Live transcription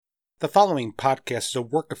The following podcast is a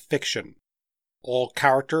work of fiction. All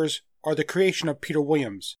characters are the creation of Peter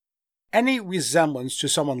Williams. Any resemblance to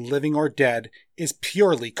someone living or dead is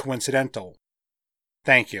purely coincidental.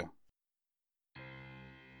 Thank you.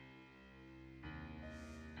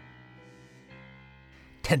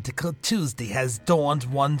 Tentacle Tuesday has dawned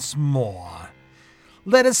once more.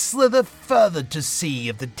 Let us slither further to see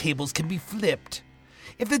if the tables can be flipped,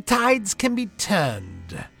 if the tides can be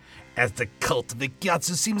turned, as the cult of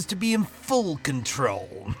Ikkyatsu seems to be in full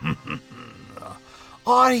control.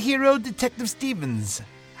 Our hero, Detective Stevens,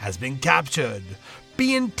 has been captured,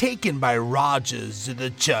 being taken by Rogers to the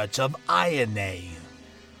Church of Ione.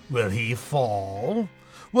 Will he fall?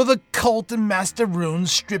 Will the cult and Master Rune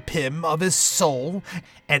strip him of his soul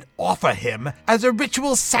and offer him as a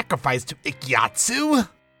ritual sacrifice to Ikkyatsu?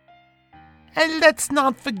 And let's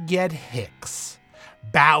not forget Hicks,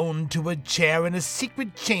 bound to a chair in a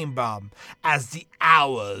secret chamber as the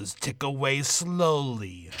hours tick away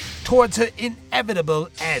slowly towards her inevitable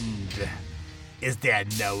end. Is there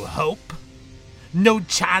no hope? No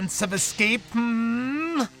chance of escape?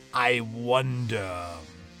 I wonder.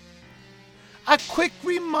 A quick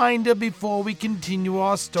reminder before we continue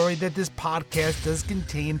our story that this podcast does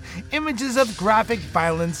contain images of graphic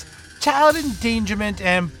violence, child endangerment,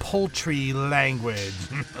 and poultry language.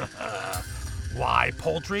 Why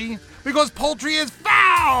poultry? Because poultry is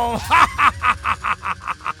foul!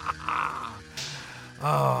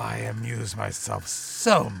 Oh, I amuse myself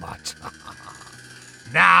so much.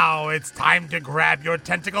 Now it's time to grab your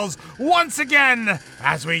tentacles once again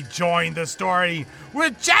as we join the story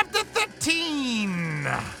with Chapter 13,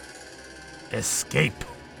 Escape.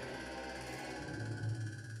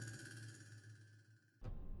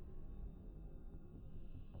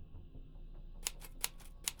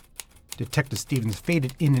 Detective Stevens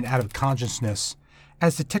faded in and out of consciousness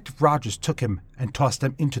as Detective Rogers took him and tossed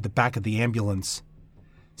him into the back of the ambulance.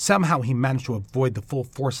 Somehow he managed to avoid the full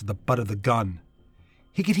force of the butt of the gun.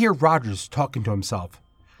 He could hear Rogers talking to himself,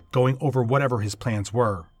 going over whatever his plans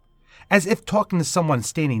were, as if talking to someone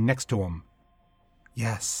standing next to him.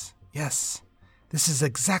 Yes, this is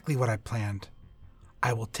exactly what I planned.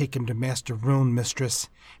 I will take him to Master Rune, Mistress,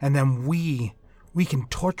 and then we can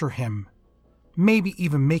torture him. Maybe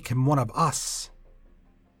even make him one of us.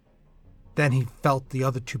 Then he felt the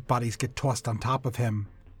other two bodies get tossed on top of him.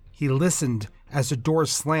 He listened as the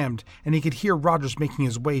doors slammed, and he could hear Rogers making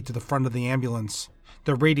his way to the front of the ambulance.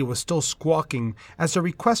 The radio was still squawking as the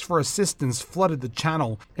request for assistance flooded the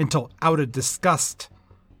channel until, out of disgust,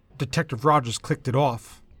 Detective Rogers clicked it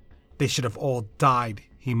off. They should have all died,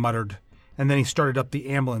 he muttered, and then he started up the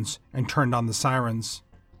ambulance and turned on the sirens.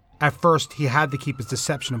 At first, he had to keep his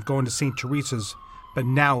deception of going to St. Teresa's, but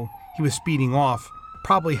now he was speeding off,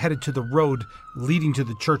 probably headed to the road leading to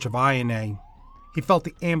the Church of Ione. He felt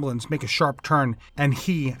the ambulance make a sharp turn, and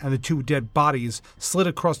he and the two dead bodies slid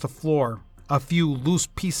across the floor, a few loose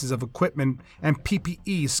pieces of equipment and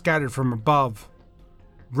PPE scattered from above.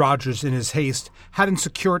 Rogers, in his haste, hadn't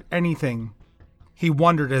secured anything. He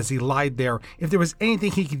wondered as he lied there if there was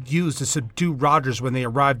anything he could use to subdue Rogers when they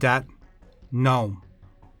arrived at... No.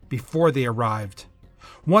 Before they arrived.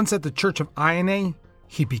 Once at the Church of Ione,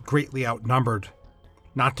 he'd be greatly outnumbered.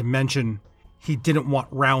 Not to mention, he didn't want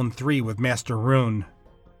round 3 with Master Rune.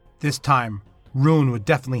 This time, Rune would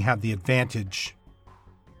definitely have the advantage.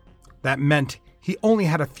 That meant he only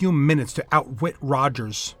had a few minutes to outwit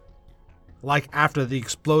Rogers. Like after the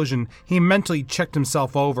explosion, he mentally checked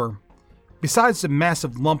himself over. Besides the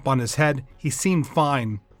massive lump on his head, he seemed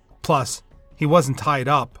fine. Plus, he wasn't tied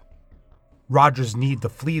up. Rogers' need to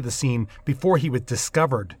flee the scene before he was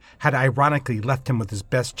discovered had ironically left him with his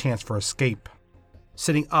best chance for escape.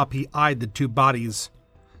 Sitting up, he eyed the two bodies.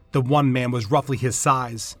 The one man was roughly his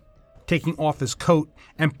size. Taking off his coat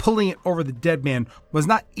and pulling it over the dead man was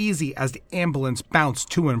not easy as the ambulance bounced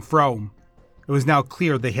to and fro. It was now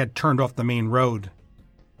clear they had turned off the main road.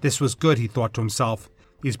 This was good, he thought to himself.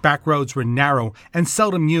 These back roads were narrow and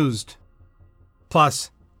seldom used.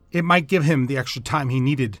 Plus, it might give him the extra time he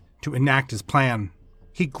needed to enact his plan.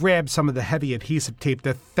 He grabbed some of the heavy adhesive tape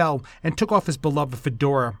that fell and took off his beloved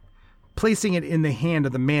fedora, placing it in the hand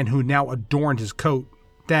of the man who now adorned his coat.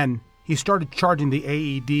 Then, he started charging the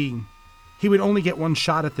AED. He would only get one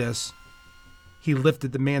shot at this. He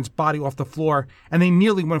lifted the man's body off the floor, and they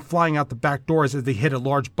nearly went flying out the back doors as they hit a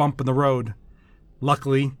large bump in the road.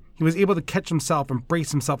 Luckily, he was able to catch himself and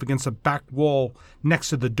brace himself against a back wall next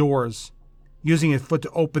to the doors. Using his foot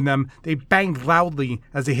to open them, they banged loudly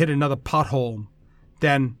as they hit another pothole.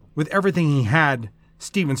 Then, with everything he had,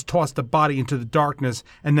 Stevens tossed the body into the darkness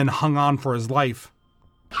and then hung on for his life.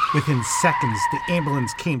 Within seconds, the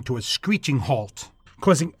ambulance came to a screeching halt.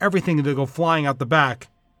 causing everything to go flying out the back.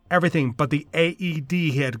 Everything but the AED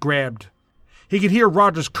he had grabbed. He could hear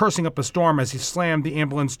Rogers cursing up a storm as he slammed the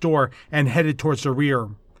ambulance door and headed towards the rear.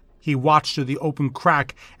 He watched through the open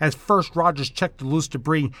crack as first Rogers checked the loose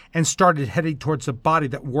debris and started heading towards the body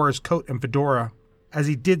that wore his coat and fedora. As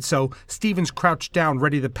he did so, Stevens crouched down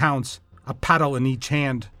ready to pounce, a paddle in each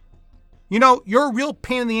hand. "You know, you're a real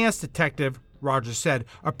pain in the ass, Detective," Rogers said,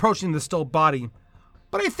 approaching the still body.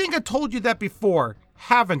 "But I think I told you that before,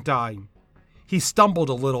 haven't I?" He stumbled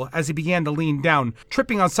a little as he began to lean down,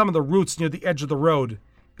 tripping on some of the roots near the edge of the road.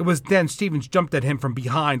 It was then Stevens jumped at him from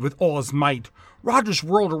behind with all his might. Rogers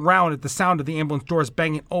whirled around at the sound of the ambulance doors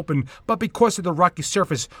banging open, but because of the rocky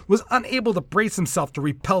surface, was unable to brace himself to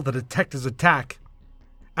repel the detective's attack.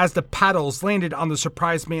 As the paddles landed on the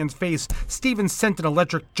surprised man's face, Stevens sent an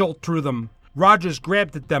electric jolt through them. Rogers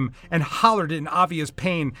grabbed at them and hollered in obvious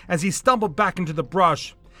pain as he stumbled back into the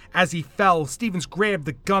brush. As he fell, Stevens grabbed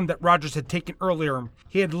the gun that Rogers had taken earlier.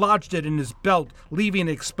 He had lodged it in his belt, leaving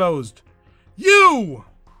it exposed. "You!"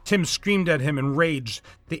 Tim screamed at him in rage.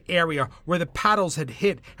 The area where the paddles had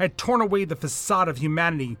hit had torn away the facade of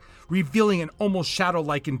humanity, revealing an almost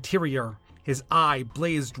shadow-like interior. His eye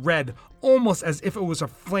blazed red, almost as if it was a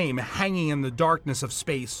flame hanging in the darkness of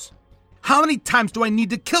space. "How many times do I need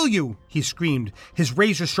to kill you?" he screamed, his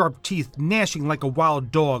razor-sharp teeth gnashing like a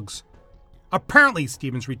wild dog's. "Apparently,"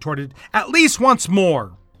 Stevens retorted, "at least once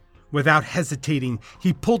more." Without hesitating,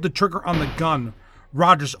 he pulled the trigger on the gun.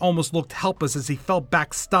 Rogers almost looked helpless as he fell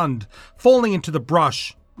back stunned, falling into the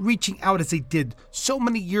brush, reaching out as he did so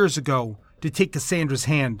many years ago to take Cassandra's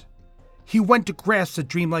hand. He went to grasp the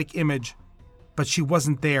dreamlike image, but she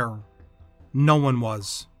wasn't there. No one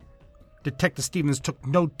was. Detective Stevens took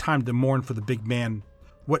no time to mourn for the big man.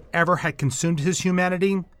 Whatever had consumed his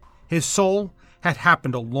humanity, his soul, had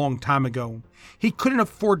happened a long time ago. He couldn't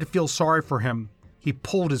afford to feel sorry for him. He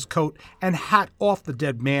pulled his coat and hat off the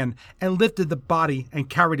dead man and lifted the body and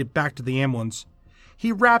carried it back to the ambulance.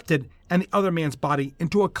 He wrapped it and the other man's body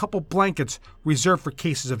into a couple blankets reserved for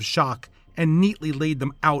cases of shock and neatly laid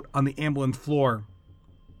them out on the ambulance floor.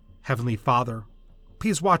 Heavenly Father,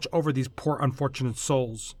 please watch over these poor unfortunate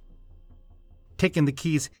souls. Taking the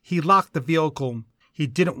keys, he locked the vehicle. He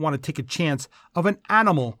didn't want to take a chance of an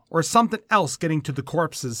animal or something else getting to the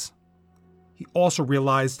corpses. He also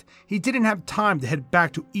realized he didn't have time to head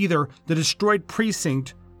back to either the destroyed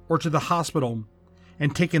precinct or to the hospital,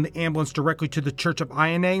 and taking the ambulance directly to the Church of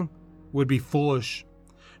INA would be foolish.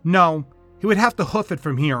 No, he would have to hoof it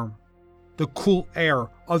from here. The cool air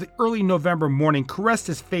of the early November morning caressed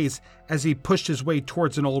his face as he pushed his way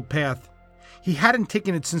towards an old path. He hadn't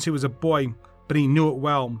taken it since he was a boy, but he knew it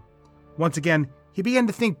well. Once again, he began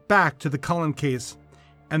to think back to the Cullen case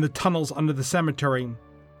and the tunnels under the cemetery.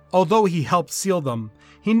 Although he helped seal them,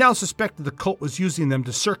 he now suspected the cult was using them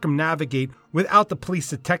to circumnavigate without the police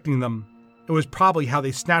detecting them. It was probably how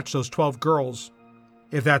they snatched those 12 girls.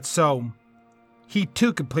 If that's so, he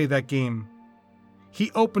too could play that game.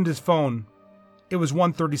 He opened his phone. It was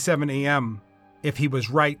 1:37 a.m. If he was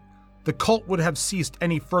right, the cult would have ceased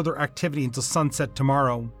any further activity until sunset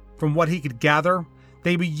tomorrow. From what he could gather,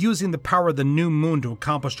 they'd be using the power of the new moon to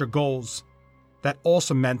accomplish their goals. That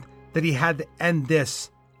also meant that he had to end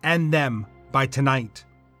this and them by tonight.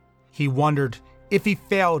 He wondered, if he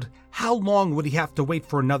failed, how long would he have to wait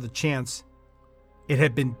for another chance? It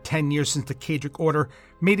had been 10 years since the Kedrick order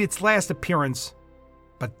made its last appearance,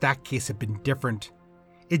 but that case had been different.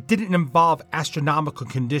 It didn't involve astronomical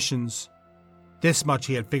conditions. This much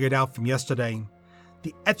he had figured out from yesterday.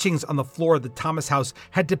 The etchings on the floor of the Thomas house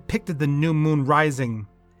had depicted the new moon rising,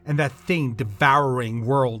 and that thing devouring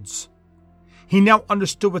worlds. He now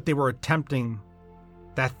understood what they were attempting.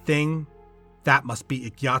 That thing, that must be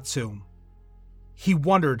Ikyatsu. He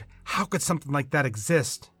wondered, how could something like that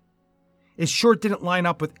exist? It sure didn't line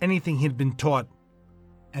up with anything he'd been taught.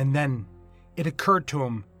 And then it occurred to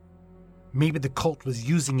him, maybe the cult was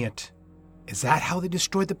using it. Is that how they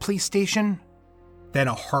destroyed the police station? Then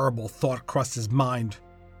a horrible thought crossed his mind.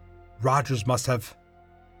 Rogers must have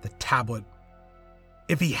the tablet.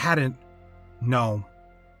 If he hadn't, no,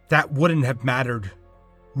 that wouldn't have mattered.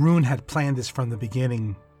 Rune had planned this from the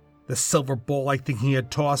beginning. The silver ball-like thing he had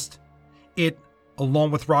tossed, it,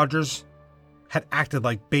 along with Rogers, had acted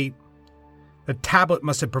like bait. The tablet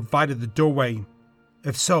must have provided the doorway.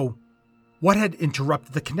 If so, what had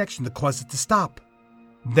interrupted the connection that caused it to stop?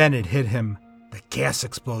 Then it hit him, the gas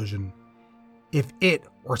explosion. If it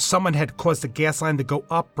or someone had caused the gas line to go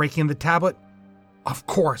up, breaking the tablet, of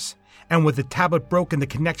course, and with the tablet broken, the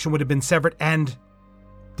connection would have been severed and...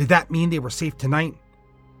 Did that mean they were safe tonight?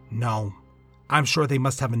 No, I'm sure they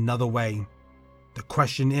must have another way. The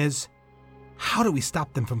question is, How do we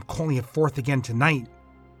stop them from calling it forth again tonight?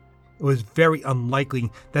 It was very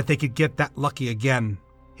unlikely that they could get that lucky again.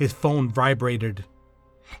 His phone vibrated.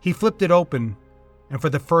 He flipped it open, and for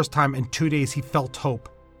the first time in 2 days he felt hope,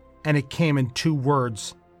 and it came in 2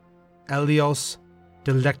 words: Elios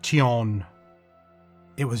de Lección.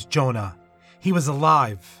 It was Jonah. He was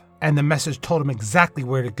alive, and the message told him exactly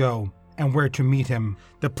where to go and where to meet him.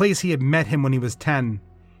 The place he had met him when he was 10,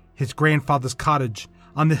 his grandfather's cottage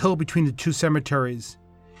on the hill between the 2 cemeteries.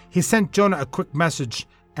 He sent Jonah a quick message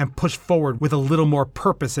and pushed forward with a little more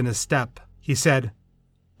purpose in his step. He said,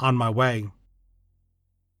 "On my way."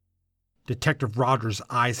 Detective Rogers'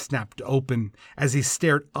 eyes snapped open as he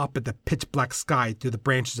stared up at the pitch-black sky through the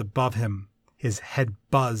branches above him. His head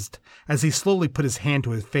buzzed as he slowly put his hand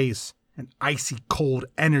to his face. An icy cold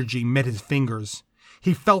energy met his fingers.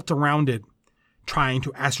 He felt around it, trying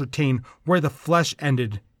to ascertain where the flesh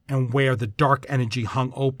ended and where the dark energy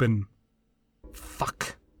hung open.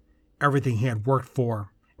 Fuck. Everything he had worked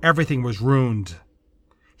for. Everything was ruined.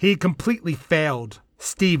 He had completely failed.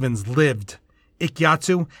 Stevens lived.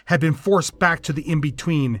 Ikyatsu had been forced back to the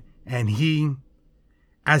in-between, and he,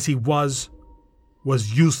 as he was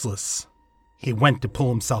useless. He went to pull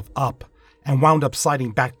himself up, and wound up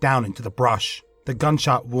sliding back down into the brush. The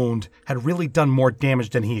gunshot wound had really done more damage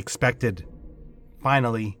than he expected.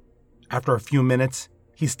 Finally, after a few minutes,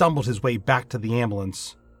 he stumbled his way back to the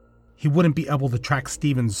ambulance. He wouldn't be able to track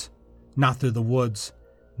Stevens, not through the woods,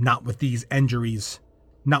 not with these injuries,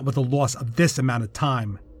 not with the loss of this amount of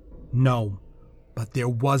time. No, but there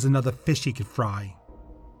was another fish he could fry.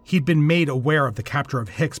 He'd been made aware of the capture of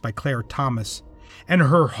Hicks by Claire Thomas, and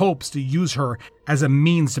her hopes to use her as a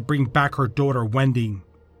means to bring back her daughter Wendy.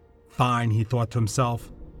 Fine, he thought to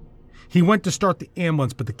himself. He went to start the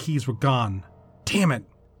ambulance, but the keys were gone. Damn it!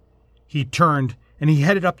 He turned, and he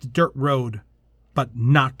headed up the dirt road, but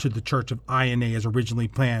not to the Church of INA as originally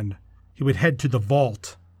planned. He would head to the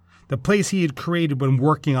vault, the place he had created when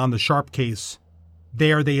working on the Sharp case.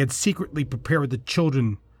 There they had secretly prepared the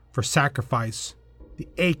children for sacrifice. The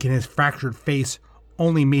ache in his fractured face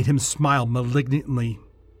only made him smile malignantly.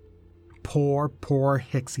 Poor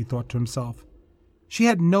Hicks, he thought to himself. She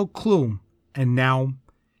had no clue, and now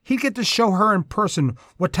he'd get to show her in person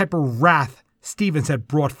what type of wrath Stevens had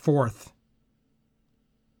brought forth.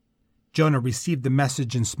 Jonah received the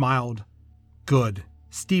message and smiled. Good.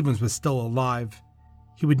 Stevens was still alive.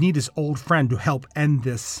 He would need his old friend to help end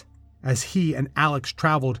this. As he and Alex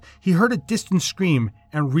traveled, he heard a distant scream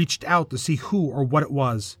and reached out to see who or what it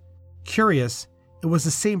was. Curious, it was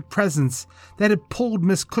the same presence that had pulled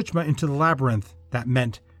Miss Kuchma into the labyrinth. That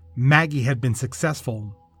meant Maggie had been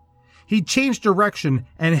successful. He changed direction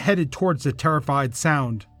and headed towards the terrified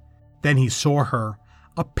sound. Then he saw her,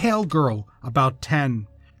 a pale girl about 10.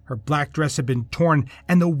 Her black dress had been torn,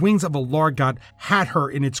 and the wings of a largot had her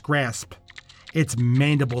in its grasp. Its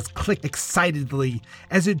mandibles clicked excitedly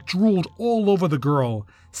as it drooled all over the girl,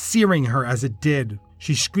 searing her as it did.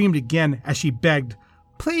 She screamed again as she begged,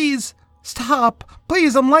 "Please, stop!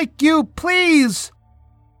 Please, I'm like you! Please!"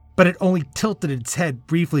 But it only tilted its head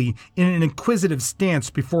briefly in an inquisitive stance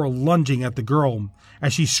before lunging at the girl.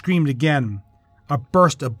 As she screamed again, a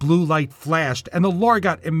burst of blue light flashed, and the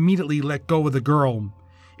largot immediately let go of the girl.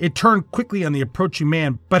 It turned quickly on the approaching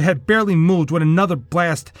man, but had barely moved when another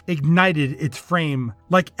blast ignited its frame.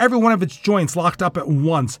 Like every one of its joints locked up at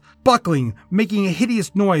once, buckling, making a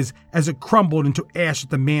hideous noise as it crumbled into ash at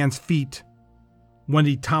the man's feet.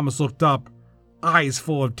 Wendy Thomas looked up, eyes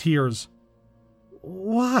full of tears.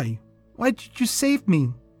 Why? Why did you save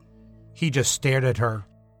me?" He just stared at her.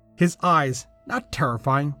 His eyes, not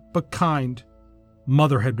terrifying, but kind.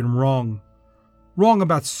 Mother had been wrong. Wrong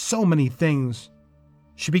about so many things.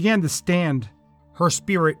 She began to stand, her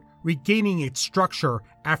spirit regaining its structure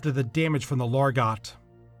after the damage from the largot.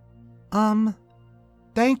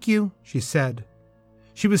 Thank you," she said.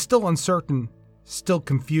 She was still uncertain, still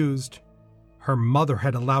confused. Her mother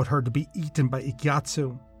had allowed her to be eaten by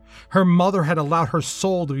Ikyatsu. Her mother had allowed her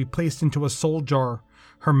soul to be placed into a soul jar.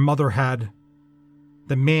 Her mother had.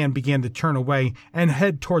 The man began to turn away and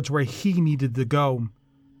head towards where he needed to go,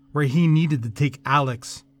 where he needed to take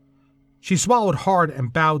Alex. She swallowed hard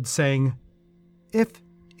and bowed, saying,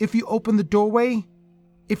 If you open the doorway,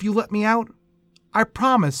 if you let me out, I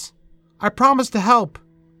promise to help."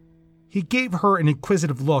 He gave her an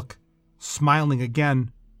inquisitive look, smiling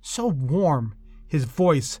again, so warm, his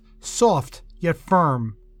voice soft yet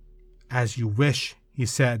firm. "As you wish," he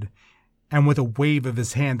said, and with a wave of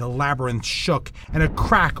his hand the labyrinth shook and a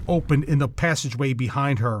crack opened in the passageway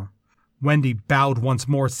behind her. Wendy bowed once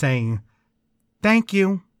more, saying, "Thank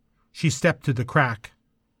you." She stepped to the crack.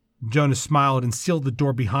 Jonah smiled and sealed the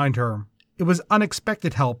door behind her. It was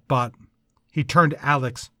unexpected help, but he turned to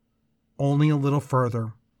Alex. Only a little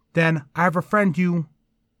further. Then I have a friend you...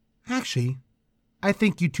 Actually, I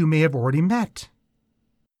think you two may have already met.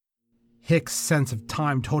 Hicks' sense of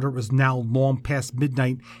time told her it was now long past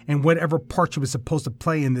midnight, and whatever part she was supposed to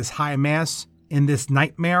play in this high mass, in this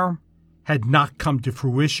nightmare, had not come to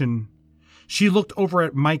fruition. She looked over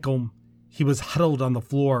at Michael. He was huddled on the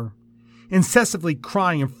floor, incessantly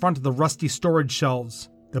crying in front of the rusty storage shelves,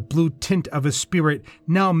 the blue tint of his spirit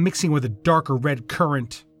now mixing with a darker red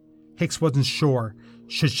current. Hicks wasn't sure.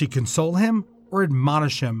 Should she console him or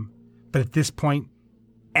admonish him? But at this point,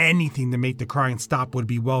 anything to make the crying stop would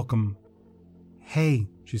be welcome. "Hey,"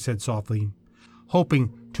 she said softly,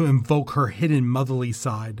 hoping to invoke her hidden motherly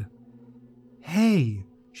side. "Hey,"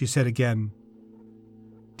 she said again.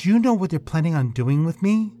 "Do you know what you're planning on doing with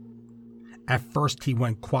me?" At first he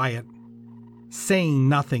went quiet, saying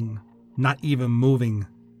nothing, not even moving.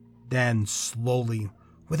 Then, slowly,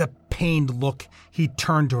 with a pained look, he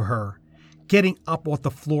turned to her. Getting up off the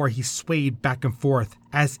floor, he swayed back and forth,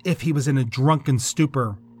 as if he was in a drunken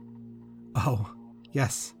stupor. "Oh,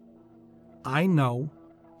 yes, I know."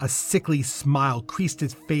 A sickly smile creased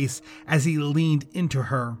his face as he leaned into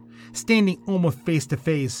her, standing almost face to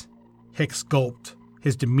face. Hicks gulped.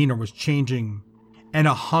 His demeanor was changing, and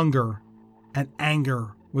a hunger and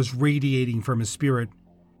anger was radiating from his spirit.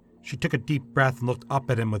 She took a deep breath and looked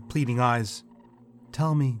up at him with pleading eyes.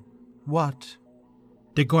 "Tell me, what?"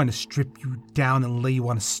 "They're going to strip you down and lay you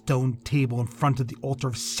on a stone table in front of the altar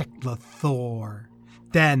of Shekla Thor.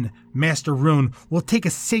 Then Master Rune will take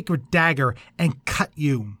a sacred dagger and cut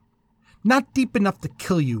you. Not deep enough to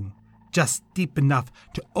kill you, just deep enough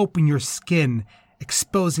to open your skin,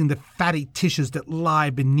 exposing the fatty tissues that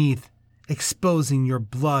lie beneath, exposing your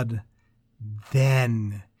blood.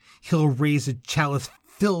 Then he'll raise a chalice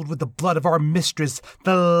filled with the blood of our mistress,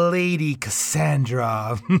 the Lady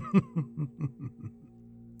Cassandra.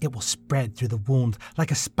 It will spread through the wound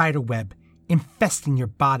like a spider web, infesting your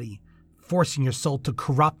body, forcing your soul to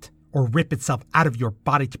corrupt or rip itself out of your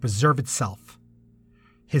body to preserve itself."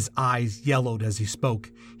 His eyes yellowed as he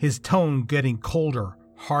spoke, his tone getting colder,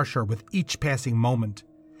 harsher with each passing moment.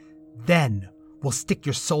 "Then we'll stick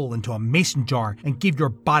your soul into a mason jar and give your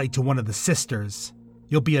body to one of the sisters.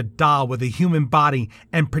 You'll be a doll with a human body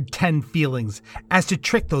and pretend feelings, as to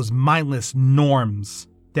trick those mindless norms."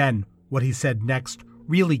 Then what he said next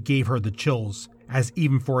really gave her the chills, as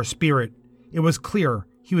even for a spirit, it was clear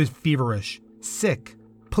he was feverish, sick,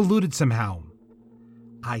 polluted somehow.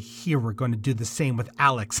 "I hear we're going to do the same with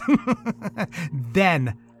Alex.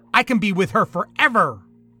 Then I can be with her forever."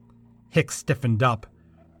 Hicks stiffened up,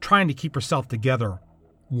 trying to keep herself together.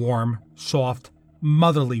 Warm, soft,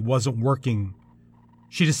 motherly wasn't working.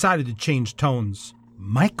 She decided to change tones.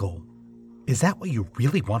 "Michael, is that what you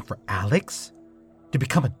really want for Alex? To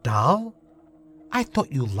become a doll? I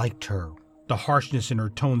thought you liked her." The harshness in her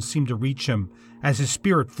tone seemed to reach him as his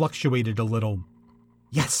spirit fluctuated a little.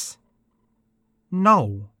 "Yes."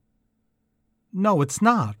 No, it's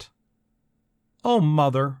not." "Oh,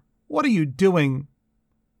 Mother, what are you doing?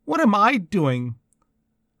 What am I doing?"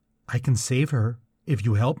 "I can save her if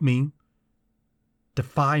you help me."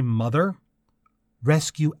 "Defy Mother?"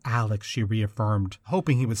 "Rescue Alex," she reaffirmed,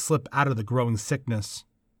 hoping he would slip out of the growing sickness.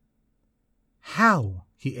 "How?"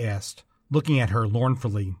 he asked, looking at her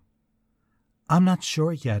mournfully. "I'm not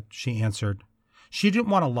sure yet," she answered. She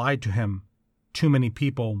didn't want to lie to him. Too many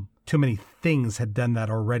people, too many things had done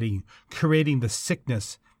that already, creating the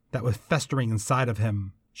sickness that was festering inside of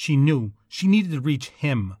him. She knew she needed to reach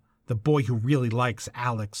him, the boy who really likes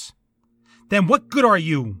Alex. "Then what good are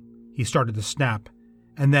you?" He started to snap,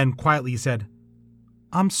 and then quietly he said,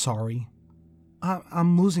 "I'm sorry.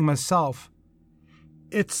 I'm losing myself.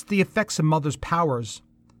 It's the effects of Mother's powers.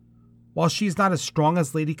 While she's not as strong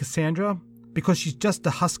as Lady Cassandra, because she's just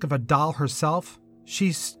the husk of a doll herself,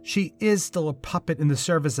 she is still a puppet in the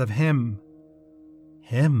service of him."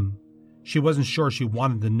 Him? She wasn't sure she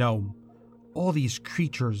wanted to know. All these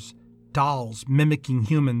creatures, dolls mimicking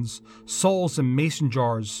humans, souls in mason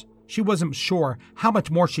jars. She wasn't sure how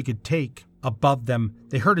much more she could take. Above them,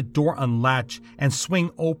 they heard a door unlatch and swing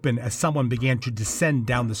open as someone began to descend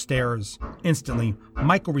down the stairs. Instantly,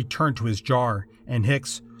 Michael returned to his jar, and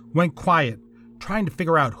Hicks went quiet, trying to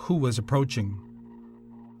figure out who was approaching.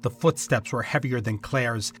 The footsteps were heavier than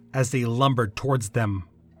Claire's as they lumbered towards them.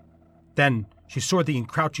 Then she saw the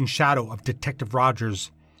encrouching shadow of Detective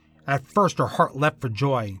Rogers. At first her heart leapt for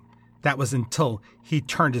joy. That was until he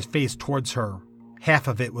turned his face towards her. Half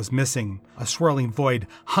of it was missing. A swirling void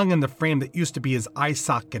hung in the frame that used to be his eye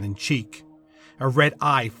socket and cheek. A red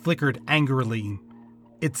eye flickered angrily,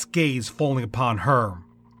 its gaze falling upon her.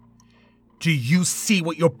 Do you see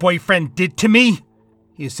what your boyfriend did to me?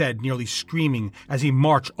 He said, nearly screaming as he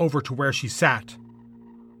marched over to where she sat.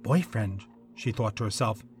 Boyfriend, she thought to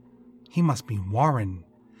herself. He must be Warren.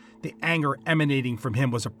 The anger emanating from him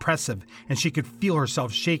was oppressive, and she could feel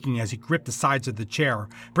herself shaking as he gripped the sides of the chair,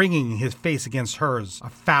 bringing his face against hers. A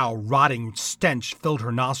foul, rotting stench filled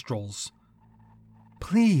her nostrils.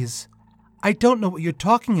 Please, I don't know what you're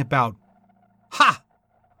talking about. Ha!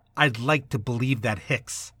 I'd like to believe that,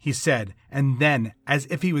 Hicks, he said, and then, as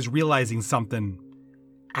if he was realizing something,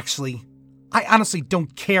 actually, I honestly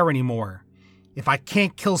don't care anymore. If I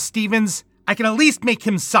can't kill Stevens, I can at least make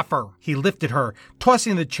him suffer. He lifted her,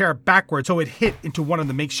 tossing the chair backward so it hit into one of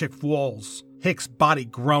the makeshift walls. Hicks' body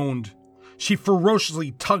groaned. She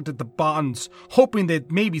ferociously tugged at the bonds, hoping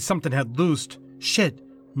that maybe something had loosed. Shit,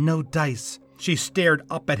 no dice. She stared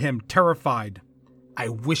up at him, terrified. I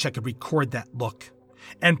wish I could record that look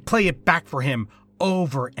and play it back for him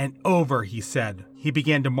over and over, he said. He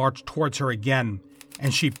began to march towards her again,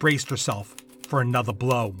 and she braced herself for another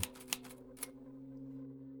blow.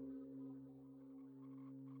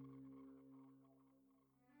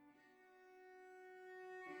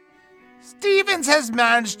 Stevens has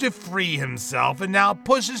managed to free himself and now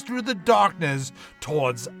pushes through the darkness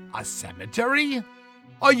towards a cemetery?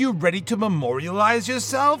 Are you ready to memorialize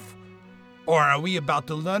yourself? Or are we about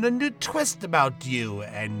to learn a new twist about you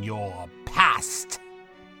and your past?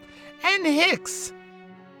 And Hicks,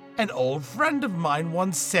 an old friend of mine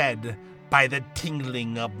once said, by the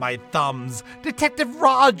tingling of my thumbs, Detective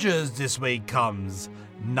Rogers this way comes.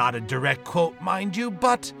 Not a direct quote, mind you,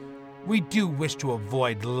 but we do wish to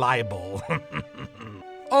avoid libel.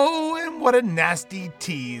 Oh, and what a nasty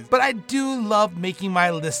tease. But I do love making my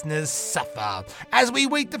listeners suffer as we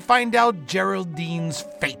wait to find out Geraldine's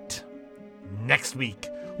fate. Next week,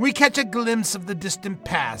 we catch a glimpse of the distant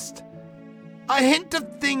past, a hint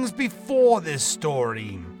of things before this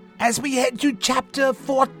story, as we head to Chapter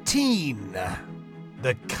 14,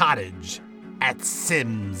 The Cottage at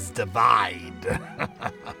Sims Divide.